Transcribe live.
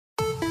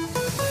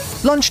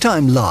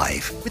Lunchtime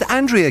Live with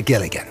Andrea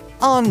Gilligan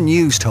on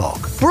News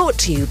Talk. Brought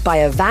to you by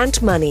Avant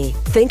Money.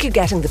 Think you're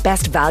getting the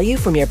best value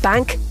from your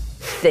bank?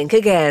 Think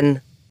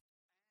again.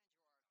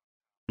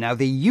 Now,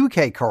 the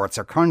UK courts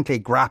are currently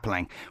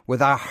grappling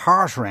with a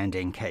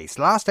heart-rending case.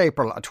 Last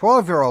April, a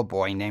 12-year-old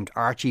boy named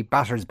Archie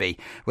Battersby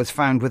was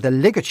found with a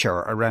ligature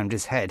around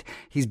his head.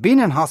 He's been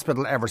in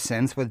hospital ever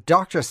since, with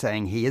doctors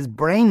saying he is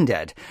brain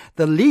dead.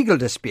 The legal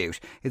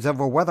dispute is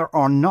over whether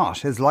or not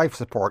his life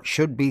support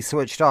should be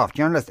switched off.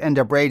 Journalist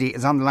Enda Brady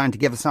is on the line to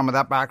give us some of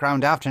that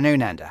background. Afternoon,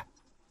 Enda.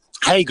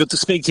 Hey, good to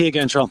speak to you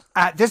again, Sean.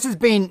 This has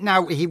been,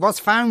 now, he was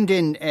found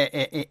in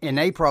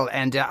April,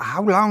 and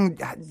how long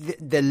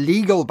the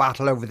legal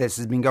battle over this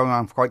has been going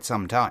on for quite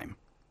some time?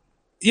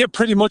 Yeah,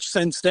 pretty much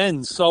since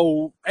then.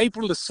 So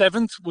April the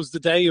 7th was the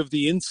day of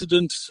the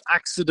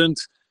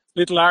accident.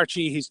 Little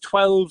Archie, he's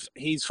 12.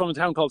 He's from a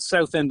town called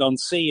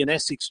Southend-on-Sea in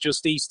Essex,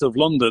 just east of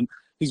London.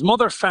 His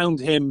mother found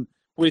him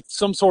with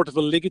some sort of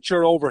a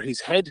ligature over his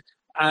head.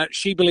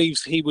 She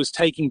believes he was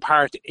taking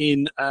part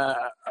in a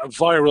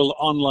viral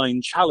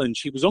online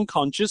challenge. He was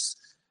unconscious.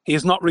 He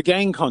has not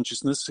regained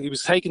consciousness. He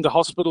was taken to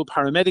hospital.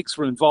 Paramedics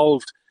were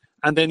involved.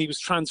 And then he was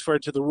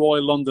transferred to the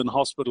Royal London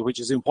Hospital, which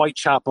is in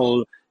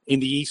Whitechapel in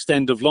the East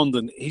End of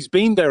London. He's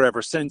been there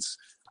ever since.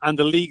 And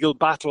the legal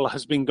battle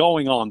has been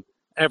going on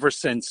ever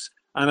since.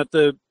 And at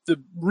the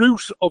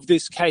root of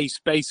this case,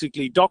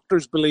 basically,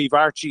 doctors believe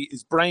Archie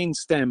is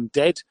brainstem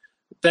dead.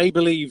 They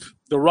believe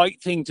the right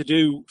thing to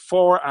do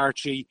for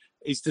Archie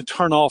is to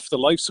turn off the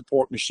life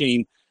support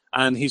machine.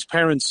 And his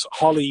parents,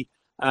 Holly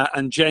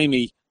and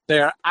Jamie,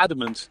 they are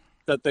adamant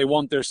that they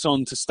want their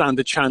son to stand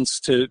a chance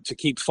to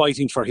keep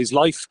fighting for his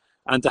life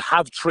and to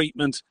have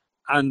treatment,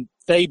 and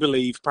they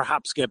believe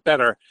perhaps get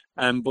better.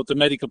 But the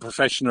medical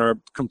profession are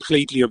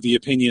completely of the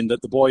opinion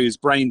that the boy is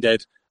brain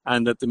dead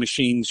and that the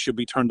machines should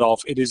be turned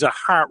off. It is a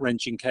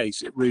heart-wrenching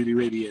case. It really,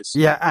 really is.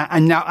 Yeah,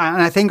 and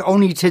I think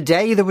only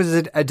today there was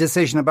a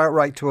decision about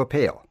right to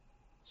appeal.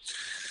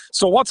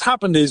 So what's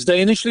happened is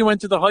they initially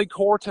went to the High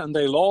Court and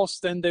they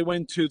lost. Then they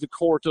went to the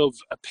Court of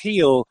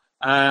Appeal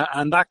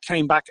and that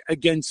came back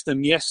against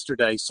them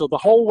yesterday. So the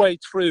whole way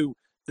through,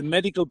 the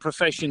medical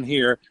profession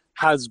here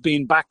has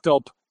been backed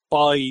up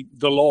by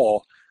the law.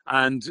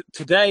 And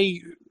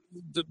today,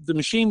 the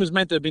machine was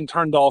meant to have been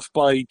turned off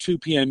by 2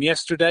 p.m.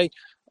 yesterday.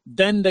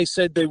 Then they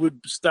said they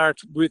would start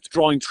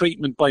withdrawing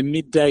treatment by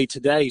midday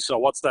today. So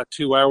what's that,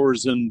 2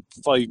 hours and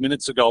 5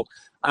 minutes ago?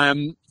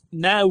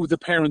 Now the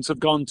parents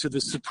have gone to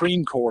the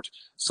Supreme Court.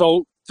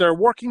 So they're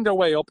working their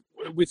way up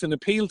with an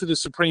appeal to the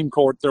Supreme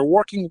Court. They're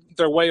working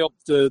their way up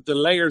the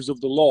layers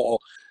of the law.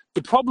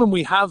 The problem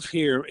we have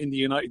here in the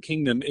United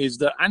Kingdom is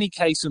that any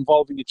case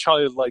involving a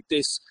child like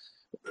this,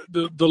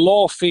 the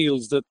law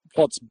feels that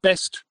what's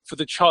best for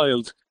the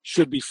child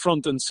should be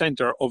front and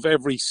centre of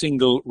every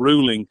single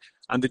ruling.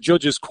 And the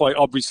judges quite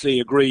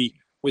obviously agree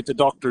with the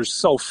doctors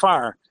so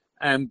far.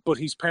 But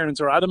his parents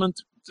are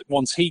adamant.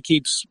 Once he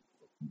keeps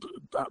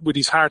with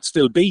his heart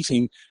still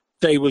beating,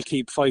 they will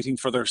keep fighting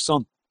for their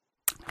son.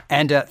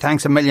 And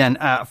thanks a million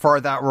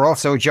for that. We're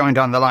also joined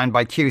on the line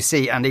by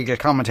QC and legal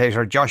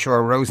commentator Joshua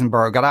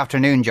Rosenberg. Good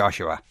afternoon,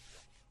 Joshua.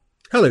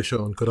 Hello,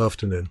 Sean. Good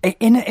afternoon.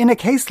 In a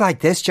case like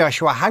this,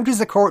 Joshua, how does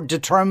the court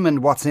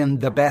determine what's in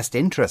the best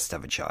interest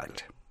of a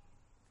child?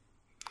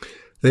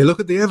 They look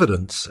at the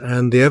evidence,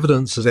 and the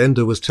evidence, as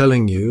Enda was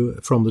telling you,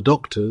 from the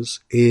doctors,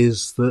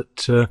 is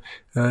that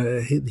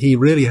he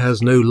really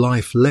has no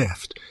life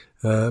left.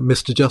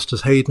 Mr.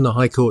 Justice Hayden, a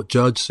High Court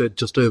judge, said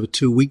just over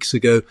 2 weeks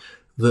ago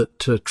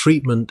that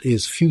treatment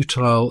is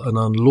futile and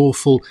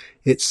unlawful.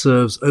 It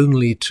serves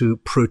only to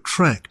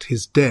protract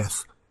his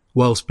death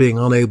whilst being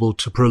unable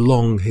to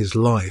prolong his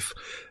life.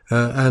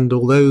 And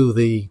although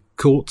the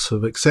courts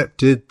have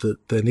accepted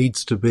that there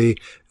needs to be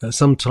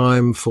some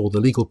time for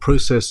the legal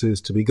processes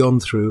to be gone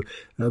through,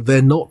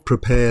 they're not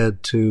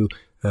prepared to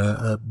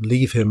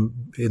leave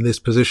him in this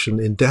position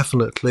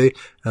indefinitely,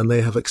 and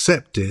they have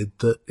accepted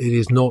that it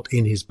is not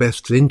in his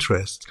best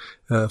interest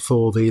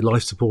for the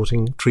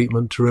life-supporting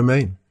treatment to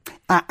remain.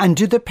 And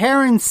do the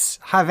parents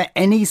have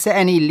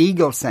any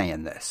legal say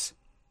in this?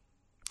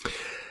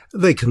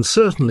 They can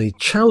certainly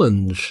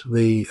challenge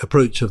the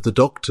approach of the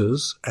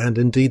doctors, and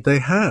indeed they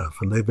have,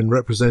 and they've been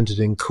represented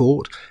in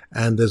court,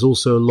 and there's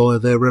also a lawyer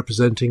there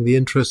representing the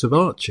interests of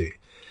Archie.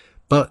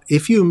 But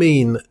if you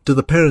mean, do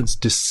the parents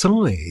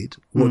decide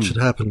what should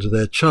happen to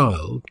their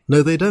child?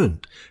 No, they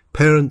don't.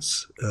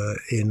 Parents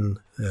in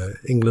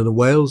England and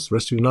Wales, the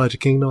rest of the United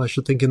Kingdom, I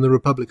should think in the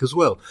Republic as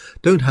well,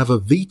 don't have a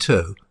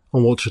veto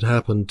on what should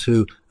happen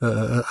to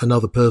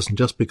another person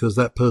just because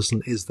that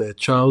person is their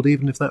child,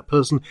 even if that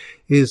person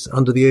is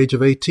under the age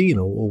of 18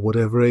 or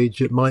whatever age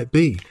it might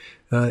be.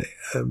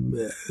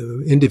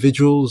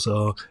 Individuals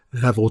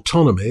have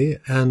autonomy,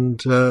 and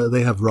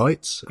they have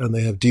rights and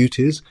they have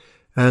duties.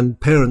 And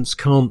parents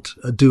can't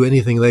do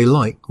anything they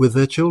like with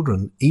their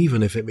children,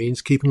 even if it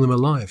means keeping them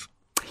alive.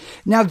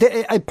 Now,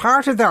 a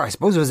part of their, I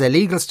suppose, was a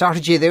legal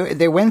strategy.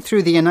 They went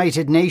through the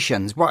United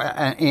Nations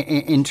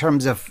in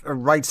terms of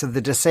rights of the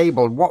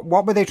disabled.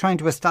 What were they trying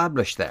to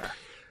establish there?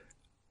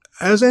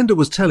 As Enda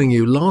was telling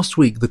you, last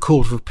week the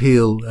Court of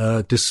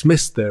Appeal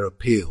dismissed their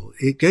appeal.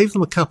 It gave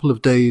them a couple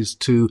of days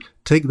to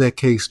take their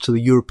case to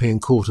the European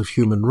Court of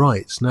Human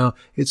Rights. Now,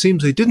 it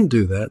seems they didn't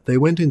do that. They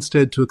went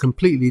instead to a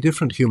completely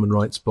different human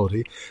rights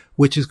body,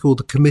 which is called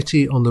the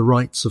Committee on the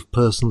Rights of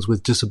Persons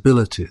with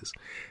Disabilities.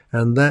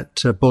 And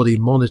that body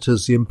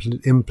monitors the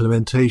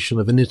implementation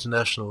of an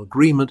international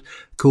agreement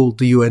called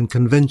the UN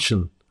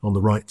Convention on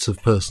the Rights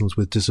of Persons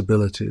with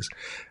Disabilities.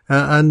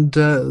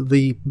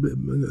 The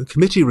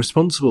committee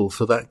responsible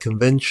for that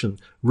convention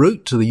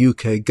wrote to the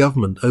UK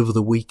government over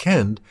the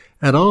weekend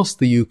and asked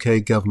the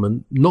UK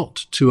government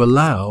not to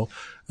allow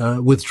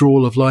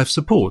withdrawal of life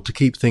support, to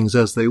keep things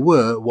as they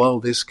were while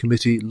this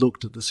committee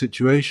looked at the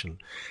situation.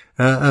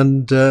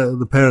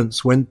 The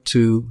parents went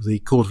to the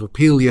Court of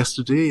Appeal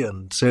yesterday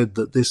and said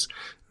that this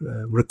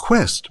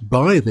request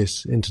by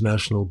this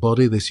international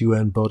body, this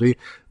UN body,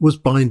 was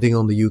binding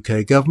on the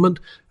UK government.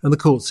 And the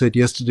court said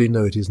yesterday,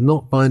 no, it is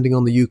not binding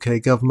on the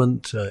UK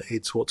government.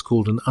 It's what's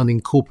called an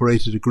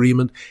unincorporated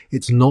agreement.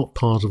 It's not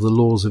part of the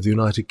laws of the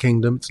United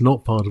Kingdom. It's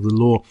not part of the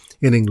law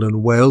in England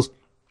and Wales.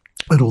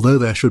 And although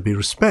there should be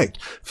respect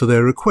for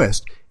their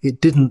request, it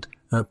didn't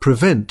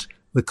prevent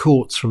the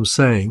courts from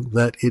saying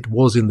that it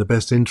was in the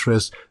best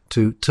interest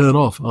to turn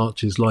off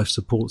Archie's life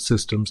support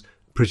systems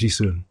pretty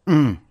soon.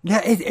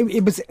 Yeah,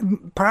 it was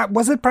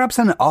it perhaps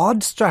an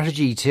odd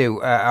strategy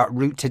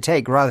route to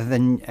take rather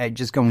than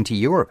just going to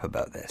Europe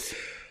about this?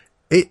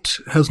 It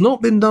has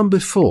not been done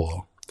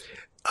before.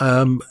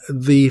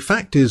 The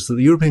fact is that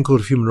the European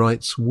Court of Human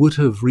Rights would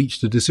have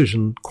reached a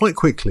decision quite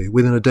quickly,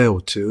 within a day or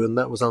two, and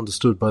that was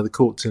understood by the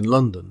courts in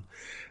London.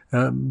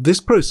 This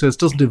process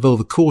doesn't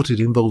involve a court, it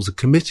involves a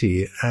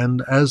committee,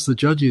 and as the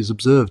judges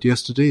observed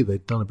yesterday,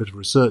 they'd done a bit of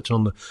research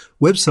on the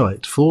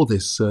website for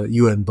this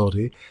UN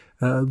body.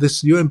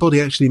 This UN body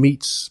actually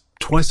meets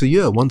twice a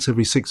year, once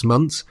every 6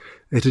 months.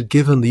 It had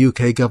given the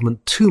UK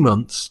government 2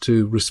 months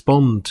to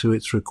respond to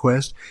its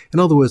request. In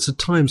other words, the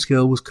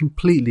timescale was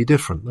completely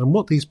different. And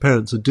what these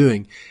parents are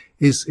doing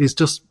is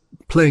just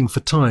playing for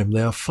time.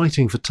 They are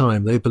fighting for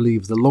time. They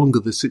believe the longer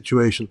the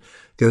situation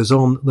goes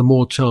on, the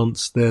more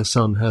chance their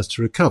son has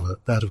to recover.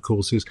 That, of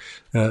course, is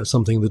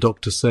something the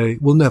doctors say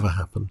will never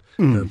happen.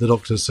 The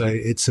doctors say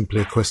it's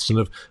simply a question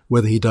of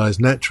whether he dies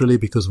naturally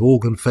because of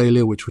organ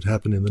failure, which would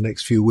happen in the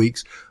next few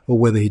weeks, or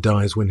whether he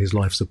dies when his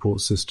life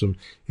support system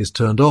is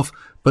turned off.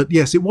 But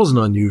yes, it was an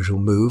unusual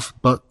move,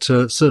 but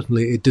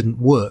certainly it didn't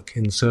work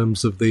in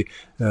terms of the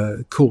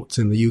courts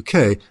in the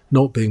UK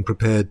not being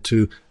prepared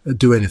to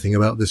do anything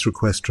about this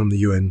request from the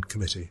UN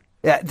committee.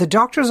 The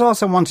doctors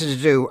also wanted to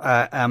do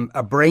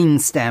a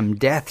brainstem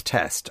death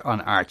test on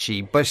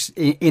Archie, but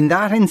in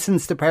that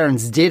instance, the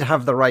parents did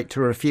have the right to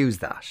refuse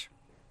that.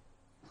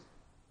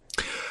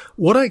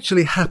 What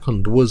actually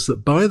happened was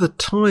that by the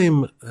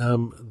time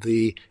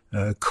the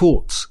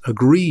courts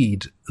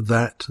agreed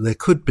that there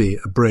could be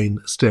a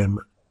brainstem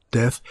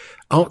death,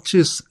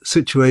 Archie's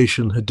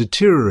situation had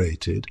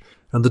deteriorated,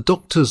 and the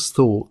doctors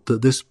thought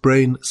that this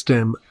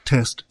brainstem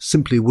test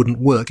simply wouldn't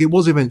work. It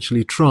was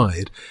eventually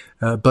tried,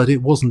 but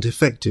it wasn't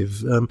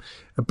effective.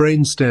 A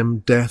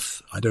brainstem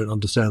death, I don't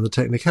understand the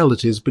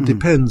technicalities, but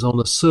depends on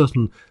a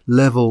certain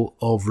level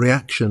of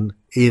reaction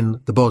in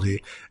the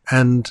body,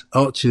 and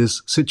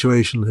Archie's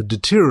situation had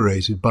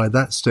deteriorated by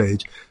that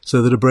stage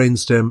so that a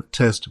brainstem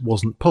test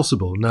wasn't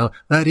possible. Now,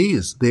 that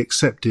is the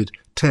accepted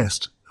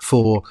test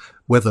for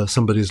whether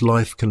somebody's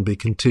life can be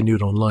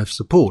continued on life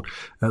support.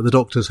 The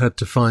doctors had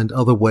to find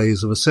other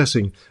ways of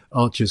assessing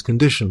Archie's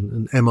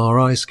condition, an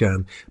MRI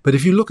scan. But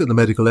if you look at the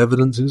medical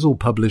evidence, it's all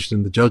published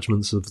in the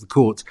judgments of the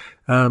courts,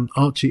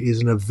 Archie is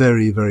in a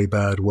very, very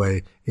bad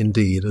way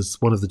indeed. As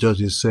one of the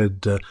judges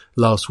said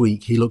last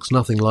week, he looks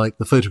nothing like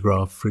the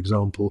photograph, for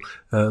example,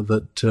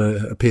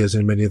 that appears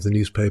in many of the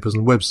newspapers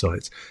and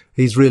websites.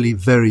 He's really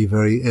very,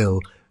 very ill.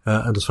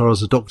 And as far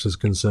as the doctor's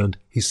concerned,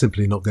 he's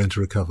simply not going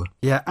to recover.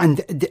 Yeah,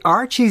 and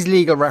Archie's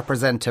legal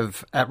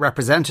representative,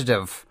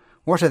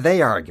 what are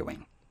they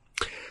arguing?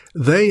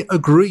 They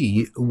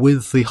agree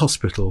with the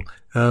hospital.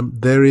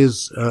 There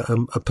is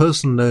a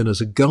person known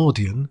as a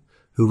guardian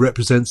who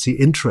represents the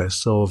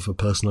interests of a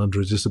person under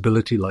a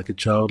disability, like a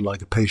child,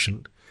 like a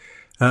patient.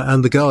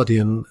 And the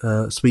guardian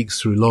speaks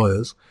through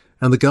lawyers.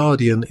 And the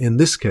guardian, in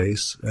this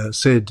case,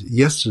 said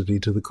yesterday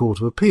to the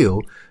Court of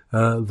Appeal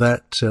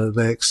that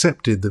they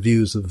accepted the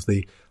views of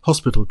the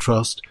hospital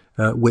trust,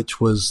 which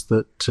was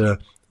that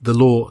the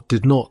law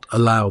did not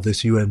allow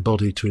this UN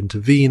body to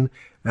intervene,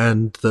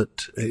 and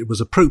that it was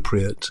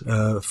appropriate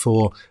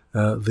for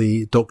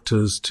the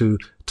doctors to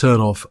turn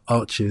off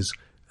Archie's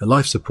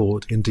life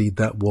support. Indeed,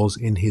 that was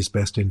in his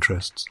best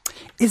interests.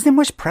 Is there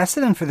much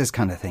precedent for this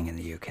kind of thing in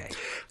the UK?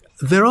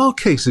 There are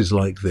cases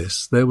like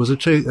this. There was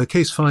a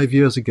case 5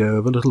 years ago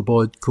of a little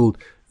boy called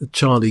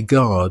Charlie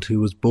Gard, who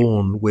was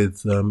born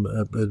with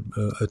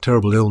a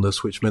terrible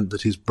illness, which meant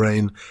that his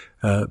brain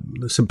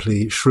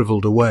simply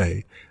shriveled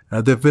away.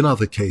 There have been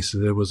other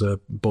cases. There was a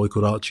boy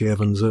called Archie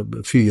Evans a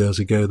few years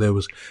ago. There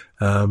was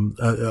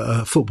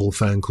a football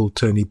fan called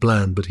Tony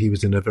Bland, but he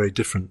was in a very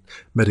different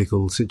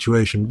medical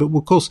situation. But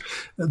of course,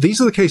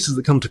 these are the cases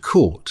that come to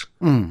court.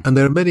 And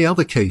there are many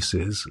other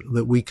cases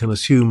that we can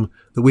assume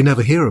that we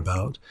never hear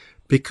about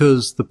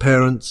because the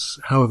parents,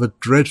 however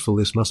dreadful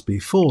this must be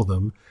for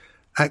them,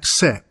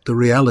 accept the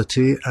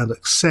reality and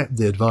accept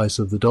the advice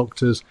of the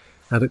doctors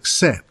and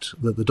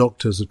accept that the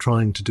doctors are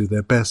trying to do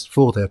their best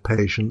for their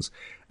patients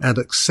and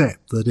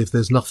accept that if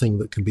there's nothing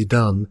that can be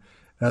done,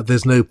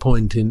 there's no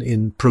point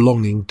in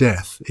prolonging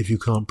death if you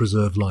can't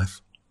preserve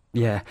life.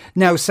 Yeah.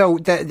 Now, so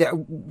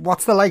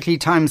what's the likely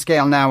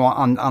timescale now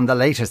on the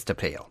latest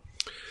appeal?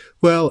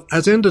 Well,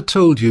 as Enda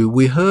told you,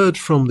 we heard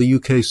from the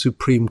UK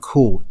Supreme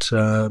Court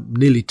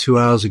nearly 2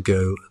 hours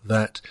ago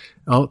that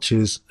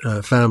Archie's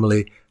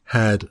family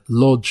had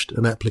lodged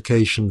an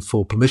application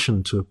for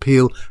permission to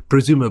appeal,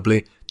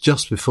 presumably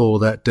just before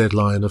that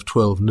deadline of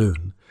 12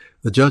 noon.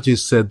 The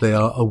judges said they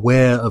are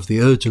aware of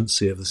the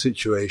urgency of the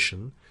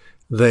situation.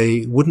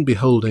 They wouldn't be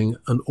holding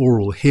an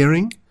oral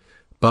hearing,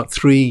 but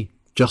 3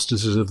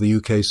 justices of the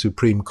UK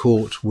Supreme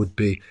Court would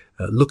be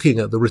looking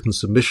at the written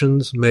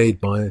submissions made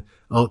by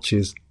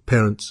Archie's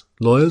parents'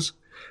 lawyers,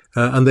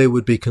 and they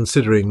would be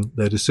considering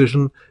their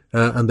decision,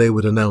 and they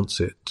would announce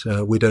it.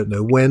 We don't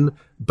know when,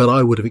 but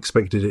I would have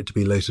expected it to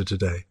be later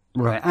today.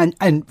 Right.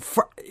 And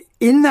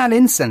in that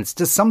instance,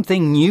 does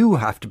something new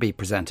have to be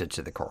presented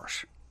to the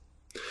court?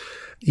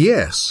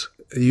 Yes.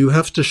 You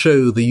have to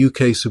show the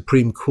UK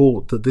Supreme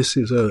Court that this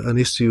is an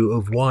issue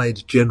of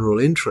wide general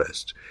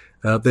interest.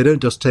 They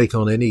don't just take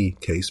on any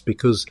case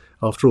because,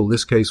 after all,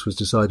 this case was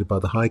decided by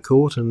the High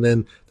Court and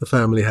then the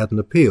family had an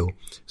appeal.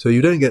 So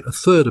you don't get a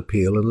third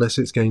appeal unless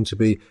it's going to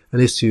be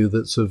an issue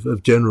that's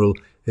of general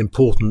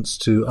importance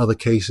to other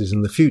cases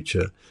in the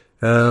future.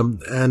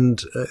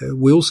 And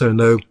we also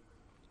know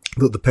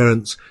that the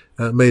parents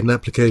made an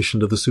application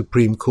to the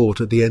Supreme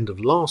Court at the end of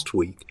last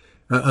week.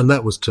 And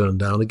that was turned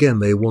down. Again,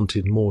 they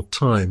wanted more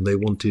time. They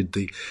wanted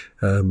the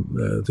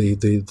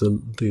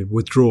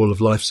withdrawal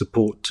of life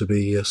support to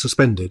be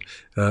suspended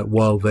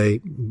while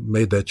they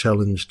made their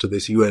challenge to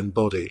this UN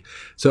body.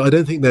 So I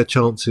don't think their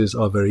chances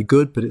are very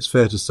good, but it's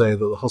fair to say that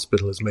the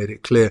hospital has made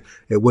it clear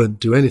it won't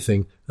do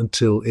anything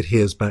until it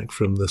hears back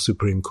from the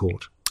Supreme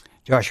Court.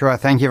 Joshua,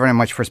 thank you very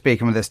much for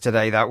speaking with us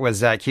today. That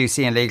was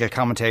QC and legal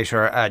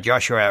commentator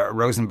Joshua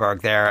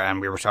Rosenberg there,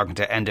 and we were talking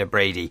to Enda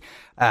Brady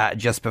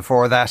just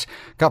before that.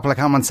 A couple of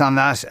comments on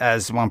that.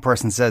 As one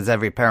person says,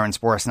 every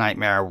parent's worst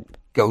nightmare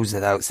goes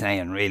without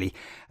saying, really.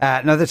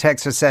 Another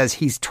texter says,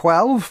 he's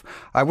 12.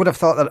 I would have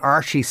thought that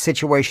Archie's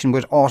situation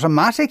would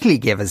automatically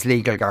give his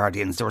legal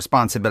guardians the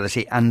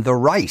responsibility and the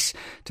right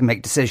to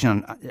make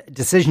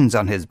decisions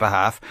on his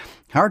behalf.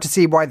 Hard to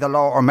see why the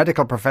law or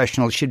medical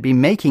professionals should be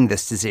making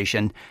this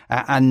decision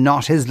and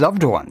not his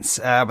loved ones.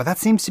 But that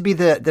seems to be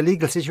the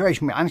legal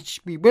situation.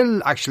 We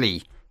will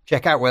actually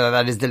check out whether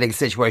that is the legal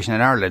situation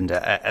in Ireland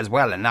as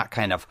well, in that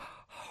kind of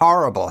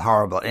horrible,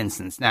 horrible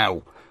instance.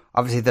 Now,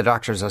 obviously the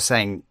doctors are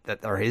saying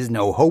that there is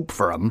no hope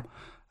for him,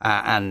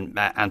 and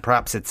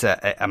perhaps it's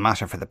a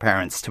matter for the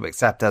parents to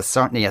accept, as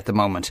certainly at the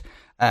moment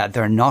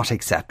they're not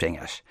accepting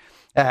it.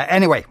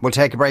 Anyway, we'll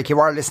take a break. You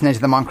are listening to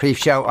the Moncrief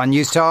Show on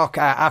News Talk.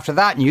 After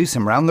that, news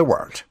from around the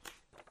world.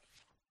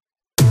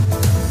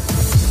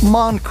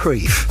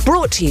 Moncrief.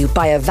 Brought to you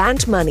by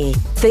Avant Money.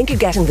 Think you're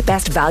getting the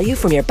best value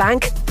from your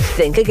bank?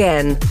 Think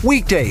again.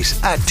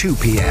 Weekdays at 2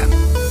 p.m.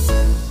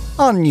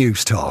 on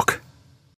News Talk.